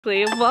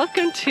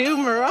Welcome to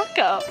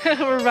Morocco.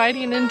 We're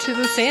riding into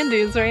the sand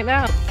dunes right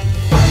now.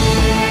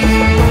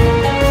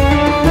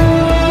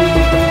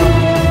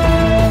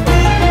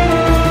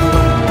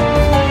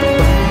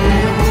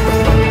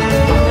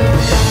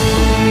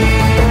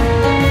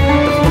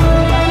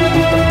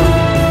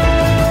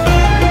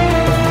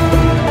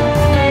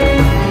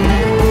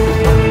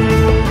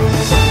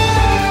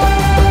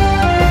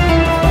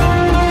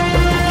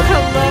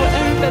 Hello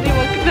everybody,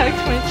 welcome back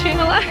to my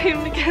channel.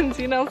 I'm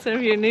Mackenzie Nelson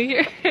if you're new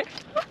here.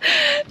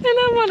 And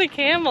I'm on a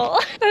camel.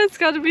 That's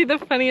got to be the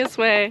funniest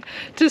way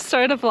to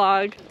start a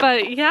vlog.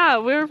 But yeah,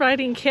 we're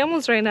riding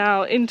camels right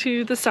now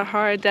into the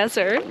Sahara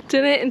Desert.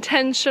 Didn't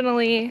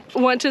intentionally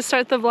want to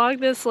start the vlog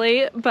this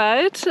late,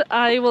 but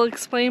I will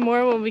explain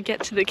more when we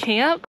get to the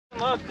camp.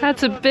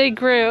 That's a big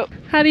group.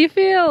 How do you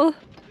feel?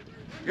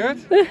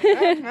 Good?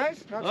 Yeah,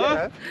 nice, not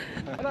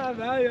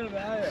too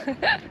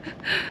bad.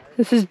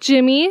 This is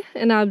Jimmy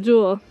and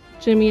Abdul.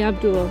 Jimmy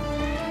Abdul.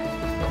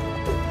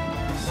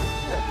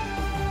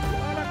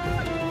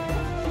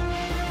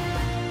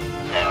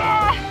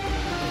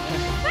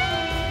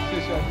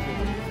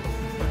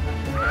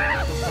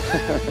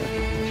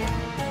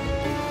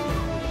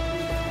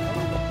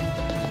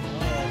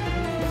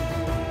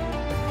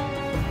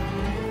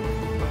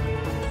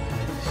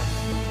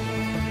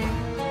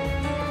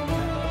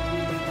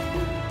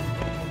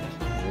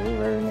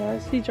 Very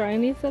nice. Is he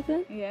drawing me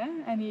something? Yeah,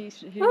 and he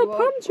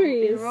palm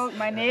trees. He wrote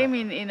my name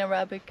in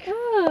Arabic.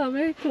 Oh,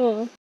 very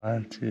cool.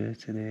 1, 2,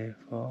 3,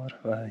 4,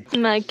 5.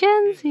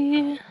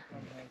 Mackenzie.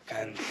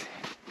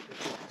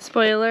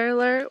 Spoiler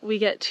alert, we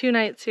get 2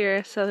 nights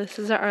here, so this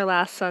is our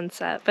last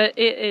sunset, but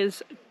it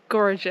is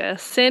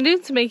gorgeous. Sand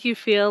dunes make you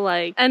feel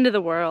like end of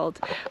the world.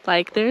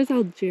 Like there's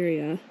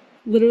Algeria.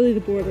 Literally the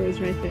border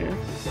is right there.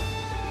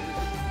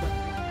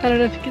 I don't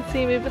know if you can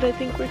see me, but I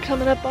think we're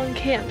coming up on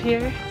camp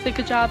here. So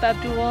good job,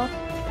 Abdul.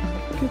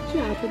 Good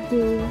job,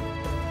 Abdul.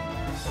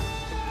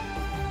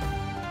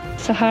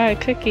 Sahara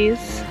cookies.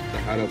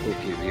 Sahara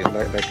cookies, yeah,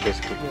 like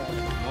this cookie.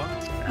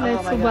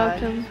 Nice and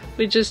welcome.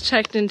 We just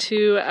checked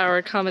into our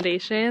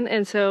accommodation,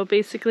 and so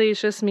basically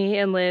it's just me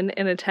and Lynn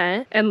in a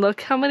tent. And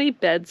look how many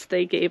beds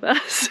they gave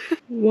us.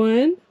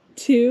 1,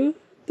 2,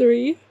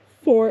 3,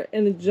 4,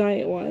 and a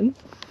giant one.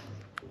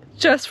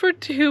 Just for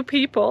 2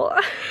 people.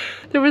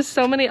 There was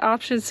so many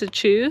options to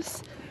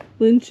choose.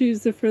 Lynn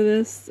chose the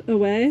furthest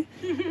away,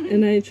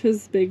 and I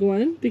chose the big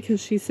one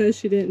because she says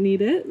she didn't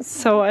need it.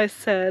 So I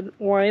said,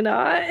 why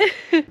not?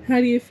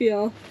 How do you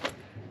feel?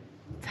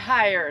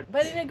 Tired,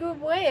 but in a good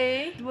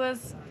way. It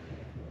was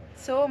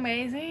so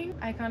amazing.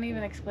 I can't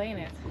even explain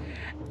it.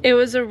 It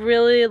was a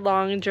really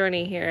long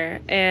journey here,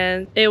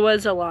 and it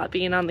was a lot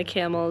being on the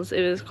camels.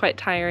 It was quite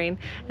tiring,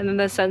 and then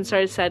the sun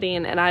started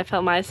setting and I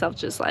felt myself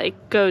just like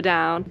go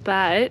down.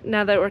 But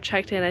now that we're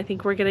checked in, I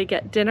think we're gonna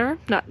get dinner.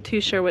 Not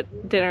too sure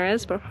what dinner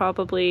is, but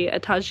probably a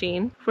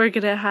tagine. We're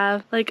gonna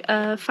have like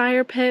a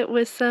fire pit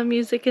with some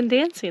music and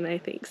dancing, I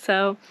think.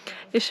 So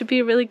it should be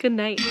a really good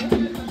night.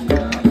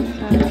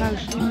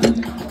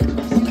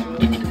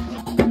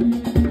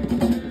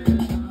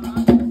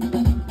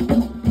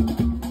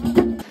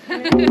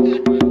 I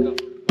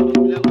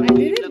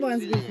did it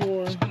once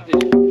before.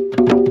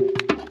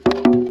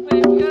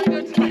 Wait, we gotta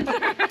go together.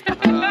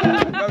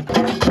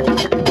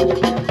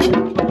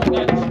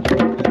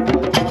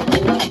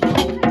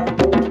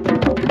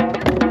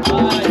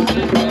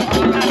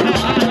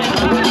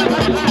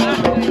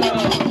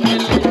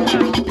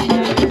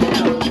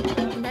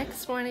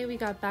 Next morning we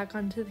got back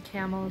onto the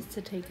camels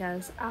to take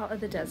us out of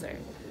the desert.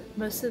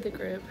 Most of the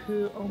group,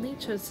 who only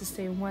chose to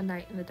stay 1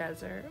 night in the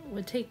desert,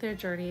 would take their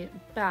journey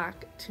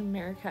back to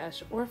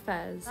Marrakesh or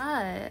Fez.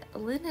 But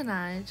Lynn and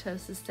I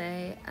chose to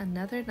stay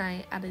another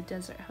night at a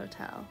desert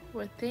hotel,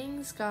 where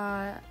things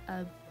got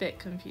a bit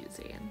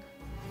confusing.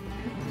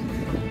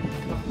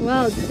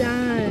 Well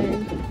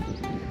done.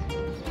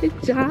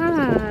 Good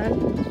job.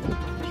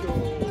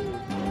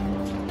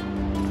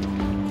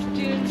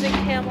 Dunes and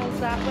camels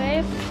that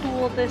way,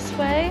 pool this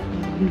way,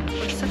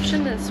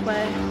 reception this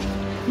way.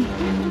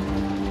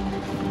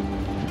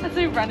 As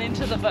we run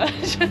into the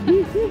bush.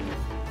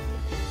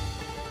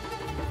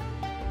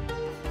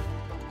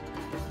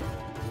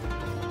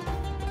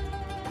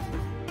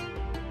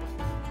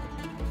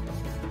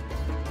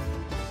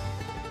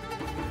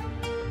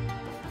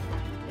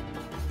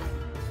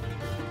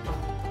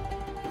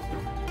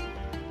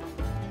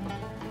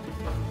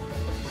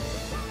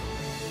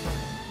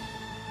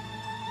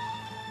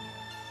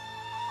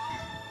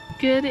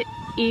 Good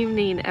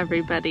evening,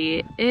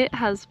 everybody. It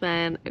has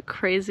been a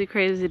crazy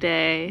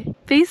day.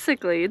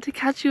 Basically, to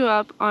catch you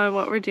up on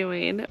what we're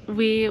doing,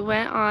 we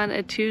went on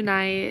a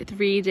 2-night,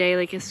 3-day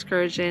like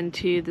excursion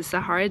to the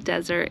Sahara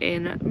Desert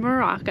in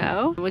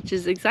Morocco, which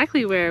is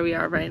exactly where we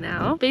are right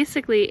now.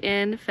 Basically,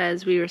 in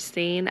Fez, we were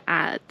staying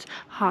at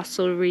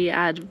Hostel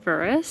Riyad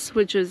Veris,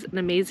 which was an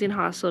amazing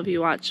hostel. If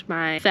you watched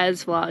my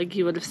Fez vlog,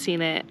 you would have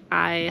seen it.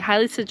 I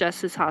highly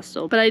suggest this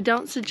hostel, but I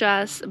don't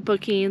suggest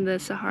booking the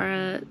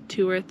Sahara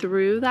tour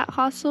through that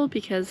hostel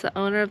because the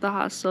owner of the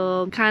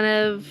hostel kind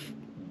of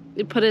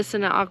it put us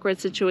in an awkward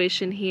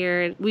situation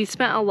here. We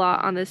spent a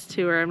lot on this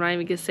tour. I'm not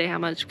even gonna say how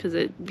much because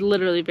it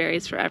literally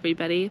varies for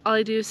everybody. All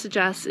I do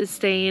suggest is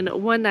staying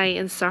one night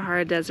in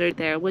Sahara Desert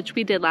there, which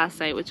we did last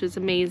night, which was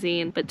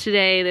amazing. But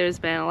today there's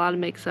been a lot of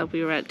mix-up.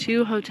 We were at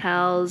 2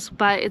 hotels,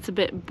 but it's a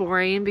bit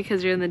boring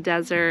because you're in the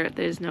desert.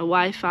 There's no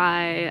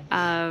Wi-Fi,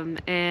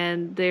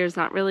 and there's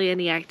not really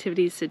any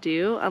activities to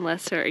do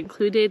unless they're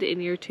included in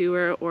your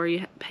tour or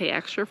you pay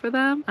extra for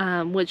them,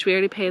 which we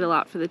already paid a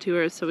lot for the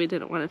tour, so we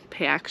didn't want to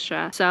pay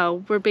extra.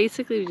 So we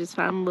just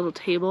found a little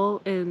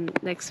table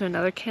next to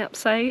another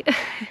campsite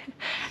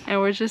and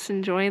we're just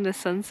enjoying the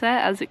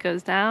sunset as it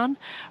goes down.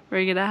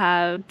 We're gonna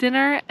have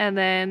dinner and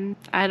then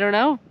I don't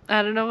know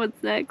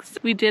what's next.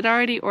 We did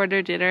already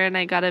order dinner and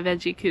I got a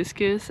veggie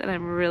couscous and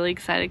I'm really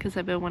excited because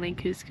I've been wanting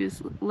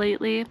couscous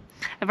lately.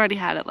 I've already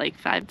had it like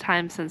 5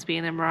 times since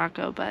being in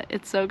Morocco, but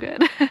it's so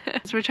good.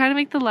 So we're trying to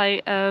make the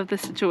light of the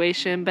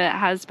situation, but it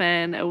has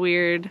been a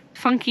weird,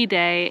 funky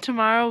day.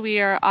 Tomorrow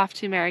we are off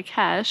to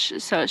Marrakesh,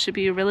 so it should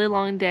be a really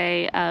long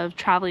day of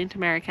traveling to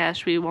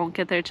Marrakesh. We won't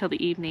get there till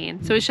the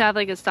evening. So we should have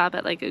like a stop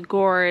at like a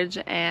gorge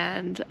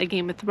and a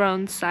Game of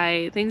Thrones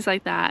site, things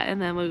like that,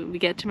 and then we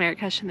get to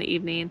Marrakesh in the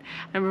evening.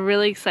 I'm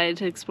really excited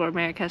to explore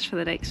Marrakesh for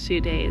the next 2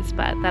 days,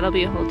 but that'll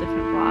be a whole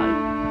different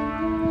vlog.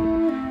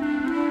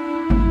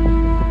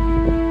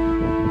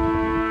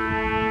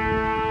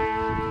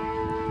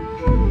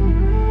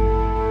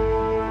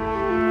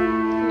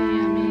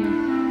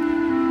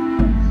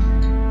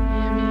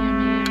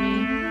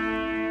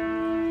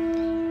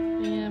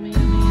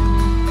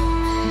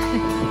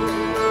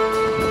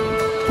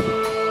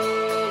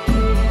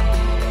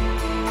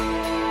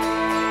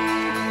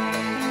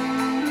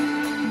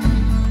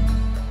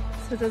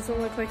 It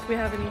doesn't look like we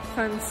have any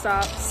fun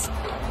stops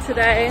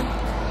today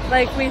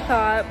like we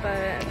thought, but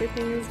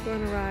everything is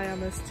going awry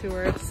on this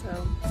tour, so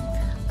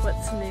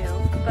what's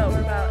new? But we're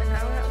about an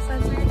hour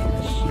outside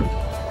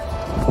Marrakesh.